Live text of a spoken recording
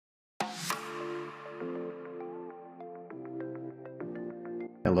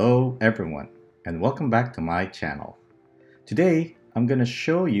Hello everyone and welcome back to my channel. Today I'm going to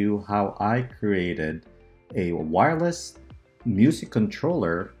show you how I created a wireless music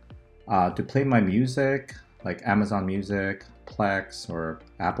controller to play my music like Amazon Music, Plex or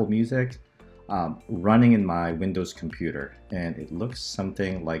Apple Music running in my Windows computer, and it looks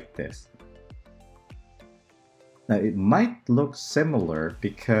something like this. Now it might look similar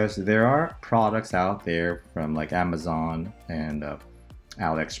because there are products out there from like Amazon and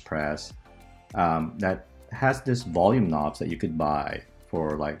Aliexpress that has this volume knobs that you could buy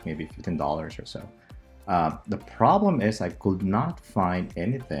for like maybe $15 or so. The problem is I could not find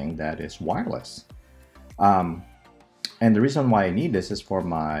anything that is wireless. And the reason why I need this is for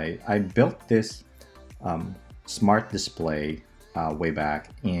I built this smart display way back,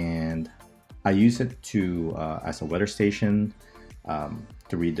 and I use it to as a weather station,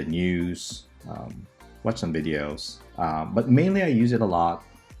 to read the news, watch some videos, but mainly I use it a lot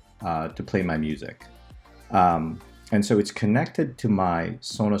to play my music. And so it's connected to my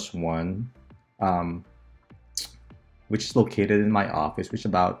Sonos One, which is located in my office, which is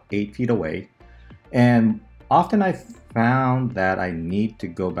about 8 feet away. And often I found that I need to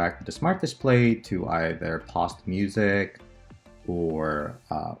go back to the smart display to either pause the music or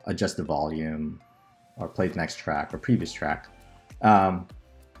adjust the volume or play the next track or previous track.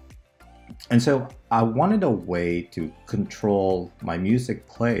 And so I wanted a way to control my music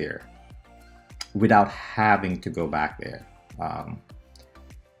player without having to go back there.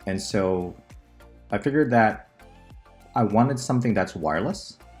 And so I figured that I wanted something that's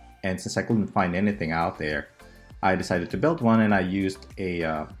wireless, and since I couldn't find anything out there, I decided to build one, and I used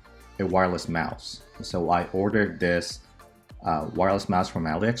a wireless mouse. So I ordered this wireless mouse from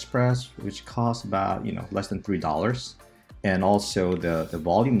Aliexpress, which costs about less than $3, and also the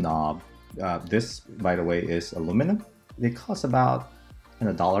volume knob. This, by the way, is aluminum. It costs about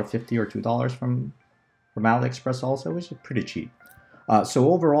 $1.50 or $2 from Aliexpress also, which is pretty cheap. So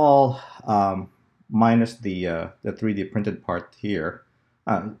overall, minus the 3D printed part here,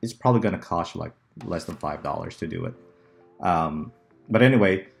 it's probably going to cost you like less than $5 to do it. But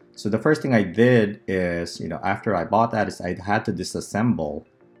anyway, so the first thing I did is, after I bought that, is I had to disassemble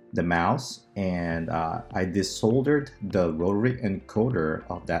the mouse, and I desoldered the rotary encoder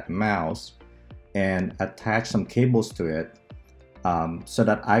of that mouse and attached some cables to it so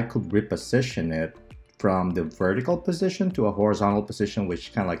that I could reposition it from the vertical position to a horizontal position,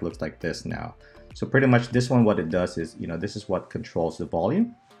 which kind of like looks like this now. So pretty much this one, what it does is, this is what controls the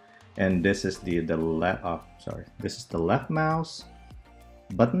volume, and this is the left. This is the left mouse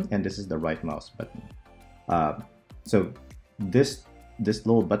button, and this is the right mouse button. So this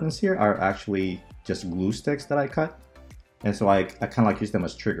little buttons here are actually just glue sticks that I cut, and so I kind of like use them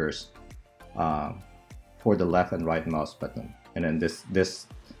as triggers for the left and right mouse button. And then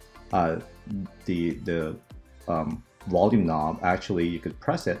the volume knob, actually you could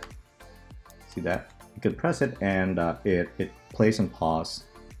press it. See that? You could press it, and it plays and pause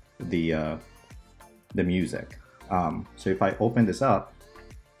the music. So if I open this up,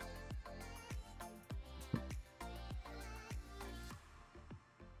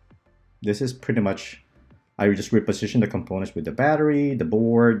 this is pretty much, I just reposition the components with the battery, the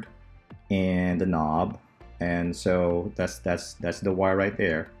board, and the knob. And so that's the wire right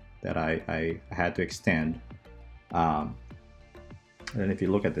there that I had to extend. And if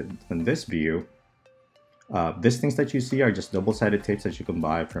you look at in this view, these things that you see are just double-sided tapes that you can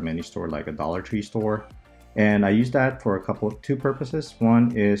buy from any store, like a Dollar Tree store. And I use that for two purposes.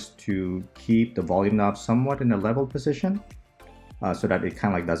 One is to keep the volume knob somewhat in a level position, so that it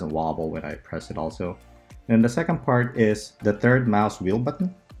kind of like doesn't wobble when I press it also. And the second part is the third mouse wheel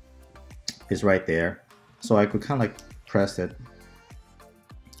button is right there. So I could kind of like press it,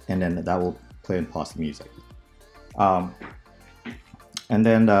 and then that will play and pause the music. And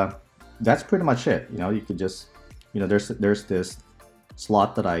then that's pretty much it. You could just, there's this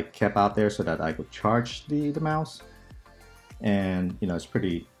slot that I kept out there so that I could charge the mouse, and it's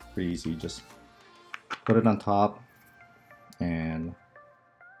pretty easy. Just put it on top, and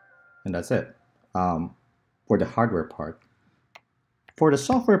that's it for the hardware part. For the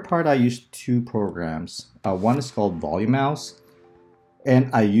software part, I use two programs. One is called Volume Mouse, and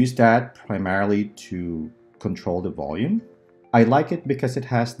I use that primarily to control the volume. I like it because it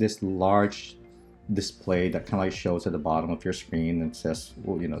has this large display that kind of like shows at the bottom of your screen and says,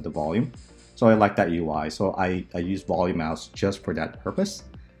 well, the volume. So I like that UI. So I use Volume Mouse just for that purpose.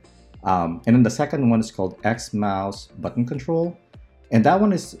 And then the second one is called X Mouse Button Control, and that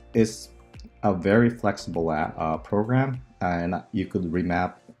one is a very flexible program, and you could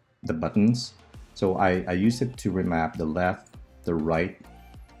remap the buttons. So I use it to remap the left, the right,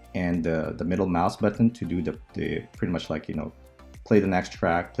 and the middle mouse button to do the pretty much like, play the next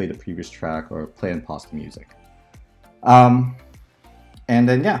track, play the previous track, or play and pause the music. Um, and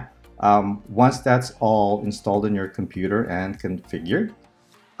then yeah, once that's all installed in your computer and configured,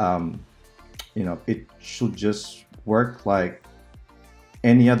 um, it should just work like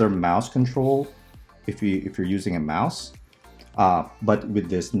any other mouse control if you're using a mouse, but with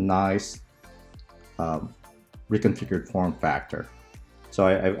this nice reconfigured form factor. So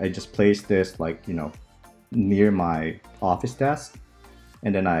I just placed this like near my office desk,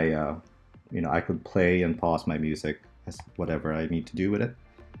 and then I could play and pause my music as whatever I need to do with it.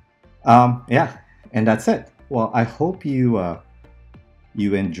 Yeah, and that's it. Well, I hope you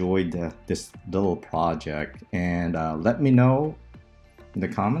enjoyed this little project, and let me know in the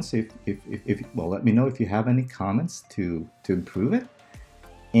comments if well, let me know if you have any comments to improve it.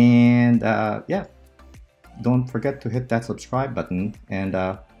 And yeah, don't forget to hit that subscribe button, and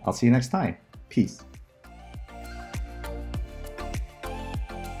I'll see you next time. Peace.